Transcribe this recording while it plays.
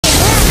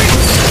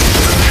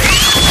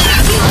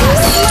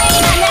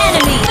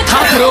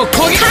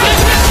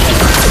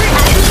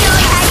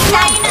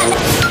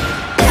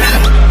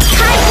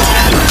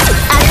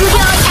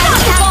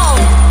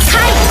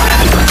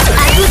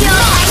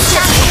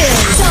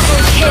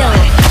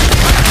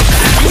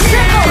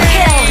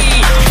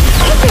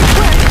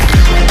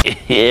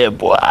Yeah,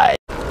 boy.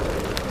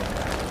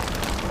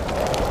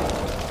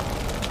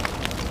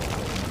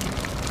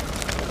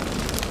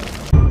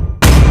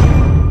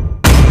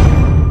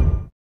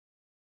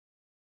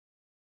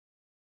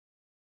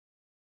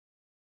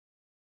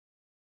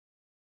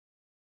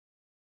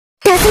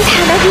 Doesn't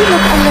Hanabi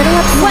look a little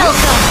upset?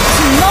 Welcome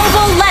to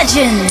Mobile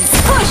Legends!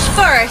 Push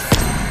first!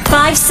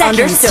 5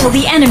 seconds till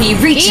the enemy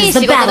reaches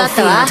the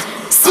battlefield.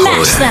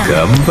 Smash them!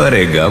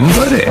 Gambare,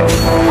 gambare.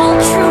 All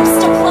troops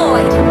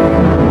deployed!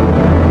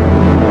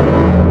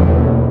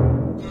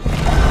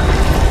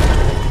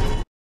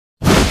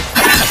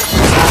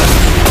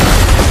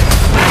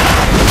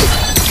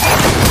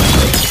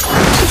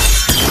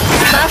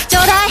 Buff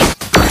Jodai?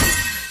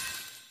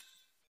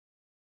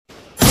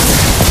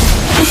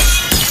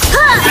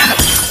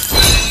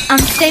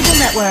 Unstable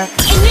network.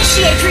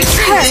 Initiate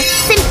retreat! Curse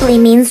simply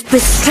means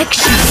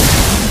restriction.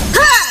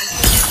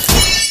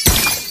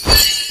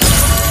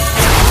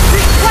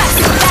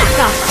 Request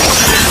backup!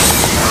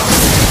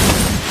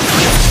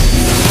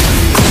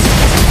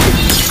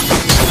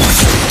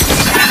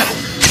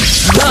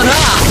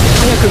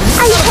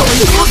 I hope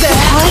you have your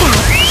heart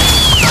out.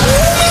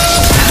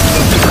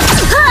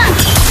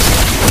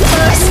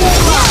 First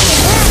blood!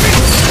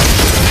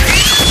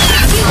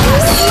 You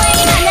have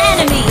slain an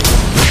enemy!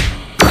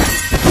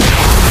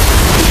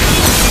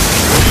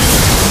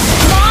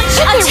 Launch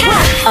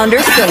attack!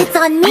 Understood. It's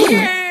on me.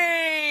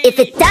 If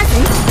it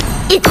doesn't,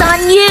 it's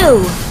on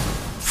you.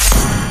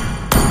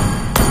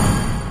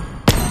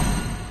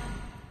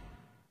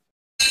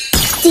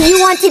 Do you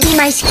want to be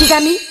my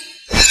Shikigami?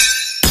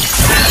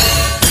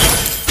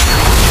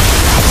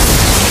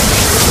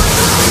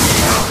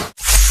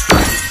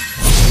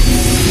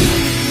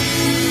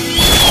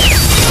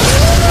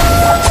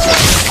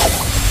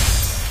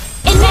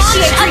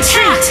 Initiate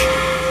retreat!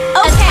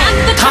 Attack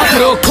the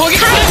turtle!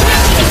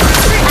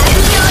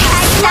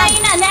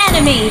 Slain an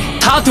enemy!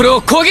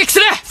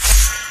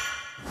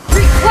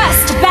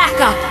 Request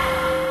backup!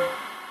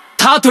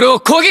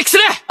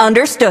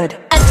 Understood.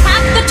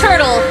 Attack the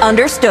turtle!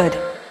 Understood.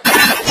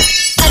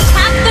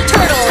 Attack the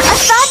turtle! A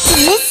thought to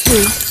miss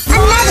you.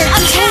 Another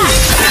Attack!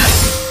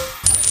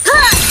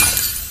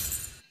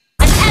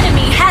 An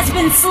enemy has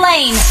been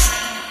slain!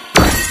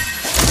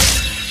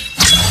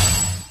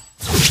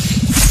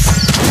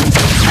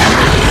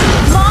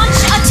 Launch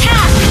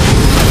attack!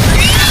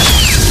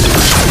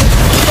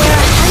 There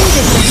are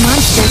hundreds of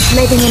monsters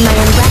living in my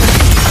umbrella.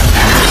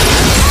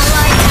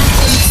 Ally has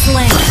been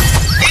slain.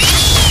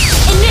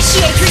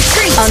 Initiate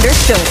retreat!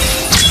 Understood.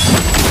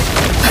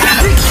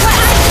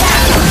 Request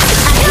backup!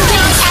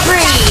 Killing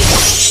spree!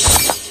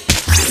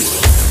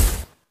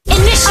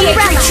 Initiate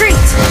Umbrella, retreat!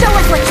 show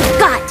us what you've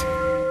got.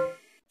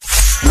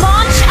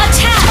 Launch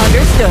attack!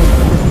 Understood.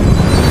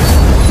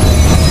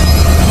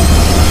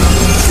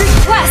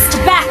 Request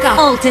backup!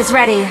 Ult is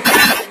ready.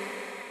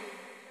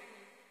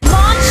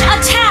 Launch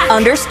attack!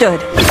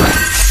 Understood.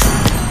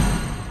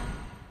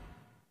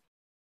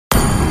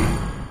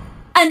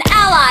 An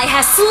ally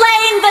has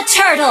slain the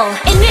turtle!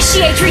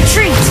 Initiate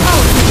retreat!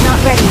 Ult is not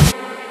ready.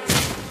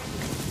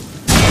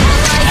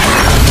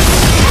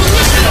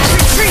 Initiate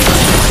retreat!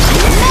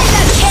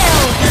 Mega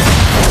kill!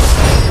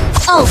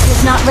 Ult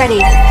is not ready.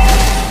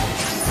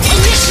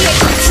 Initiate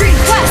retreat!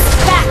 Request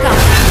backup!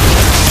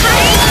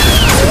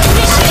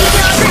 Initiate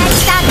retreat!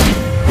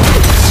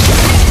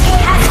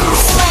 Has been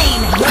slain!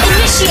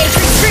 Initiate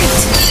retreat!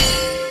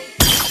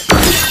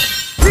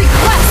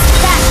 Request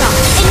backup!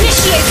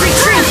 Initiate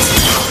retreat!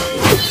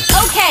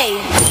 Okay!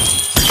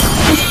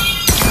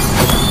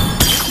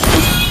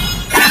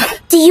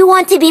 Do you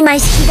want to be my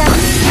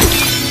Shikigami?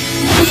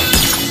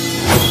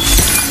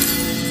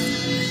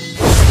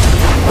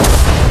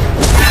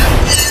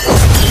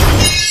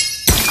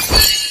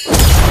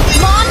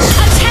 Launch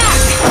attack!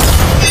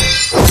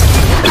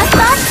 A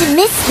thought to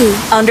miss you.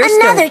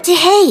 Understood. Another to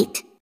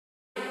hate.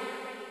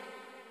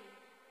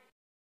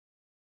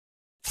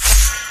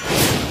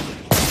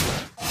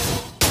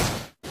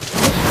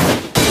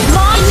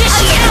 Launch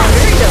attack!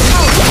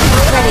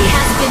 Already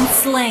has been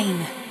slain.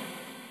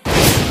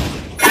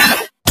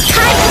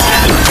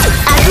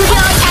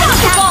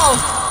 Unstoppable!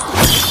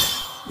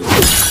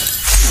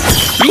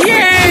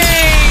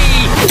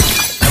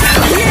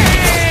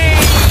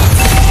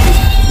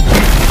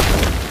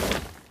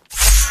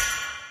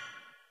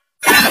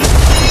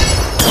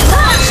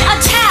 Launch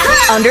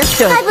attack!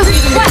 Understood. I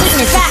believe in the Request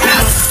goodness of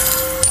backup!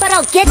 us, but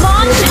I'll get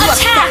Launch you if you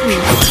attack! upset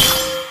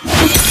me.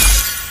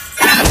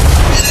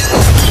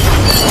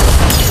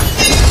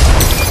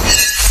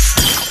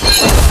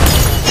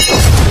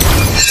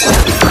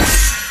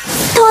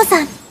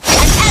 Tosan,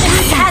 An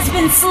enemy has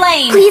been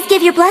slain! please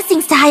give your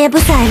blessings to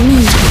Hayabusa and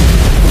me.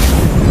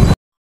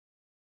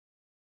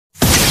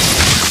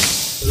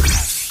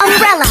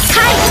 Umbrella!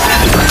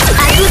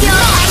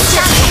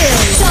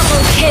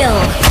 Double kill!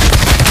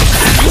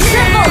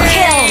 Triple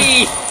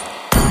kill!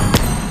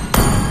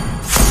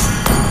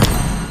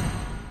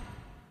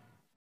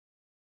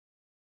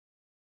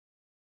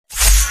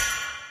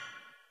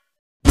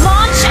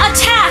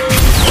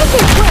 If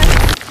it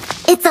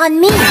works, it's on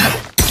me.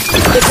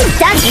 If it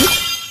doesn't,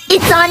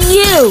 It's on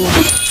you!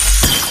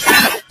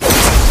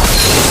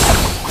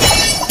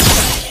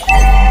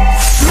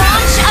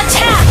 Launch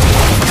attack!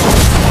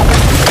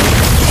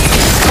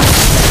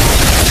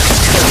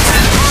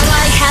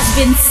 Ally has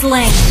been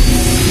slain.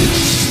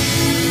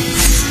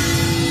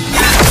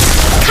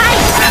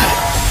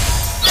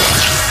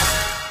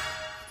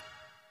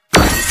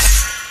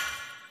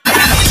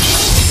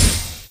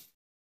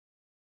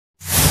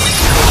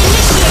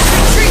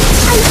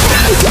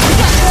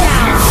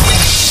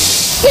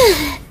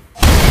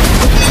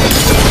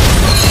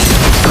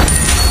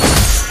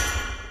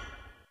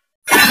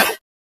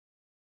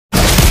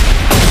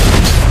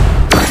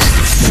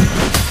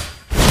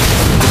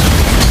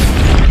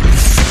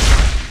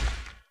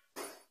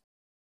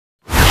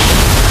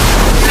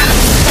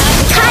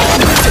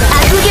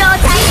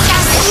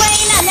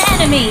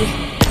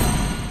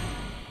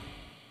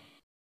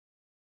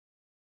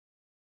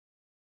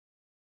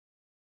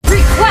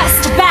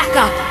 Request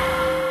backup!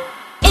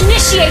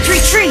 Initiate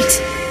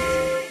retreat!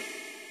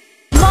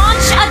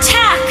 Launch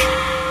attack!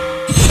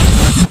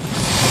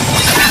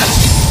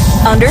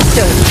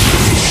 Understood.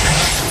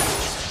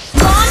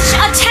 Launch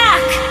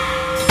attack!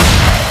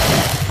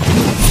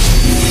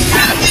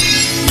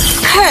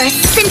 Curse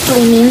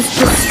simply means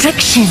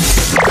restriction.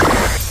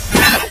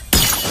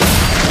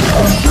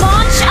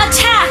 Launch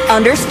attack!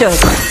 Understood.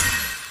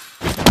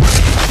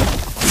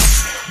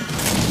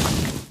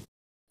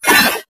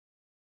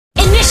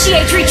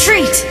 Initiate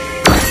retreat!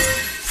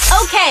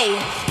 Okay!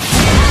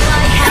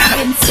 Ally has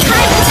been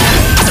slain!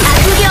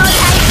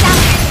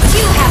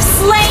 You have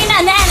slain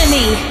an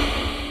enemy!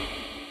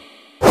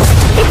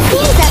 It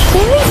seems that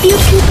very few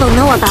people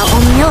know about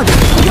Omnyodo.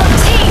 Your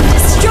team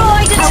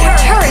destroyed a turret! Our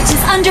turret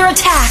is under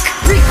attack!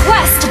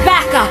 Request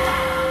backup!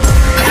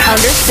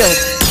 Understood.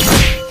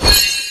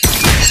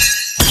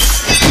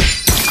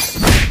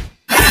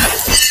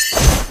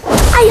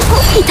 I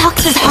hope he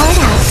talks his heart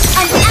out.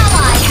 An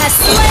ally has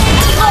slain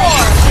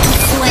Lord!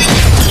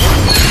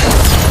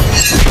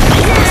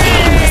 Your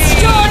team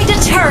destroyed a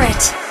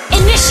turret!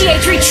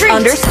 Initiate retreat!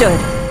 Understood.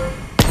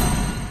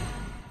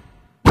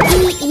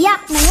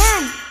 Yup,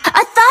 man.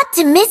 A thought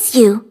to miss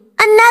you,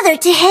 another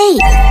to hate.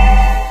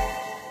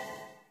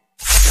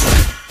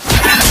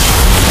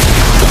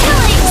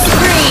 Killing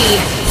spree!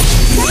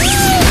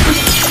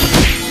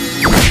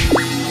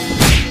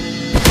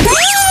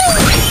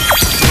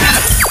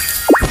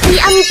 The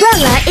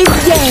umbrella is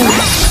yang.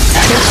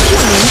 The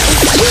human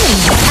is yin.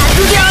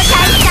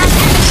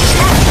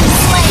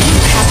 Slain!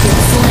 Have been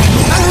slain.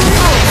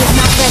 Ult is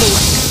not ready.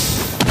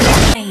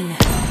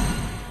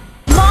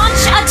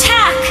 Launch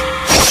attack!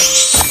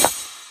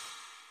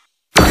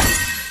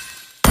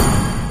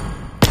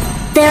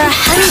 There are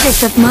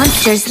hundreds of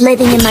monsters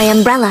living in my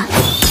umbrella.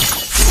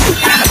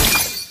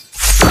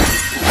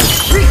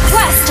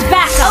 Request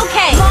backup!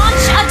 Okay!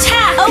 Launch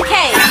attack!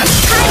 Okay!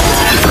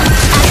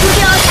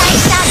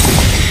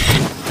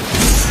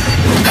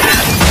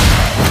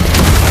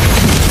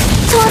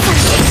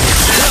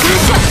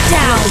 Shut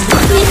down!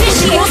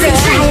 Initiate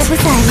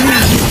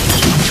retreat!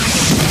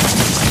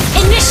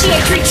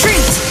 Initiate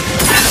retreat!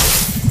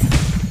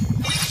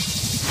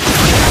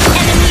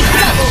 Enemy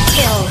double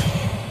kill!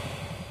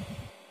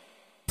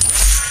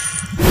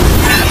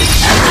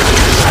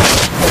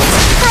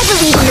 I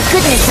believe in the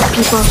goodness of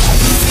people,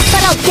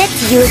 but I'll get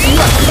to you if you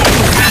upset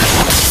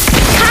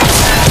me.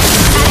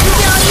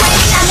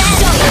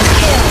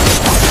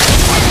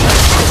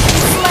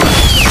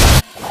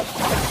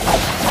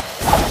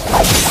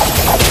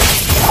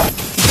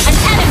 An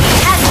enemy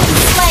has been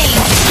slain!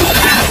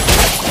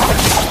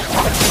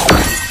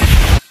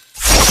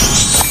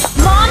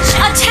 Launch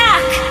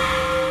attack!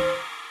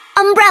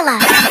 Umbrella,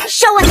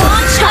 show us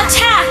Launch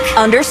attack!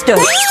 Understood.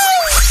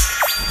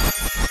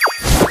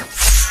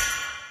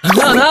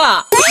 なあな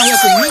あ、早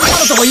くみんな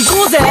のとこ行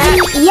こうぜ。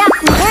 Yup,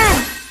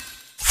 man.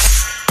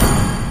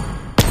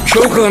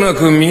 許可な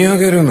く見上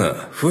げるな。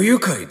不愉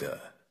快だ。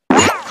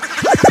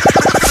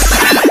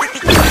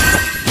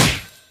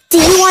Do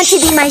you want to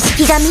be my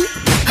Shikigami?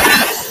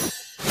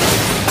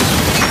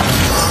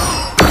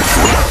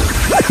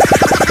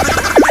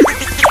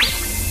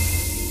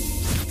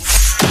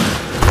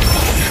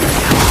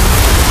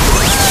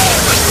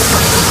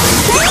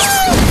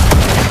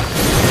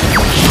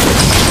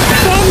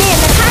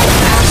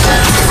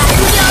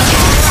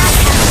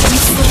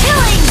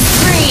 Killing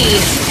spree!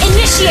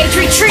 Initiate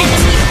retreat!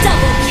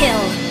 Double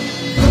kill!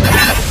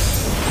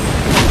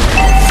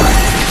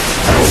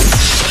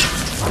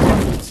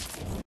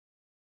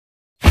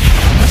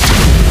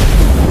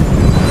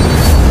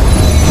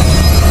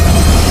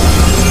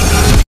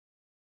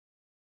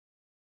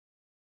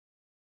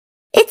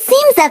 It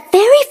seems that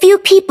very few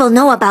people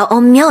know about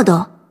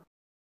Onmyodo.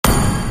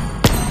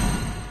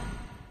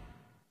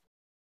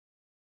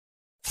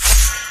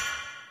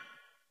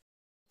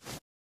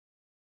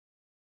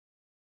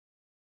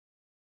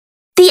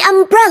 The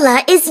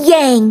umbrella is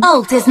yang.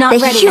 Ult is not The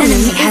ready. human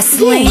Enemy is has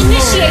slain. slain.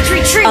 Initiate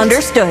retreat!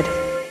 Understood.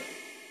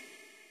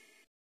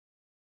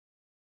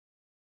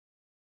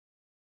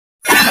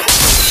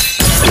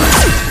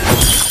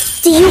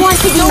 Do you want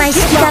to be my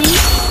Shikigami?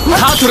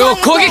 タートルを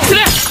攻撃す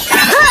る。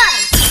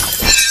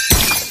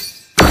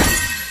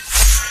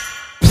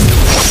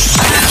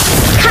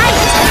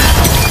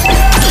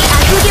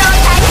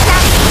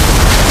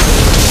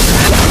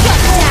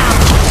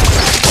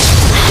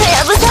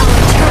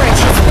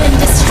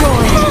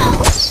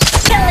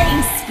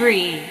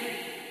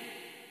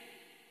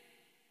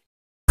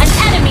An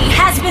enemy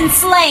has been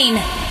slain.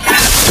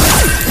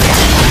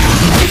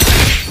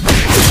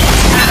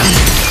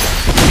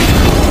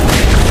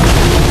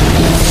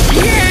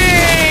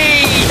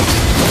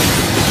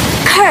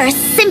 Curse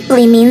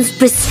simply means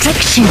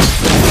restriction.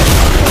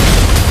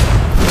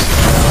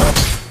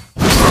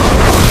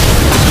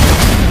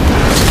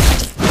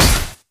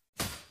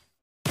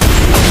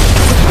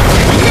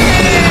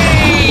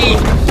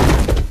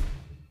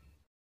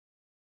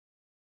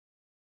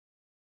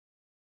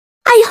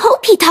 I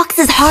hope he talks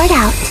his heart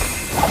out.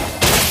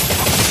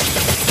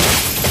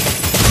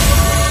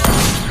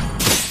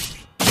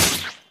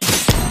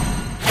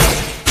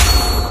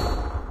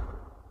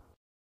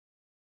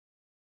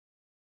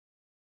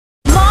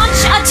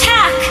 Launch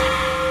attack!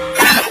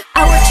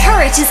 Our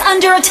turret is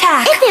under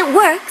attack. If it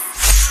works,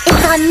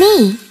 it's on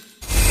me.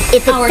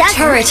 If it Our doesn't,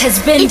 turret has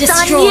been it's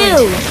destroyed. on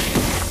you.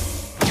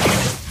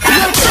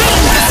 Your team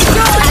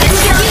destroyed.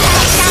 You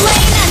have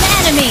slain an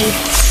enemy.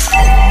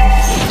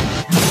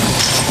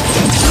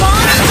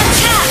 Launch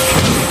attack!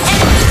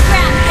 Enemy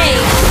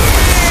rampage!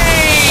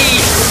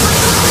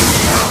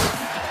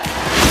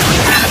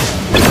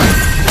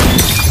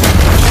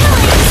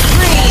 Killing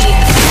spree!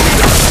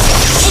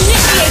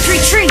 Initiate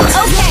retreat!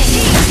 Okay!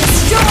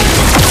 Destroy!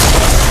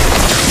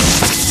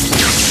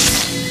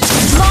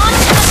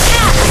 Launch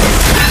attack!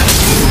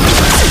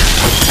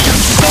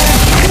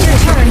 Your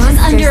turret is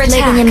under Living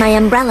attack. in my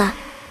umbrella.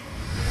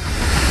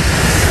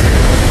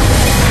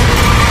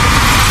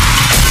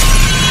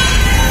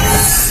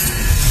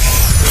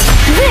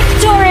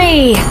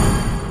 Victory!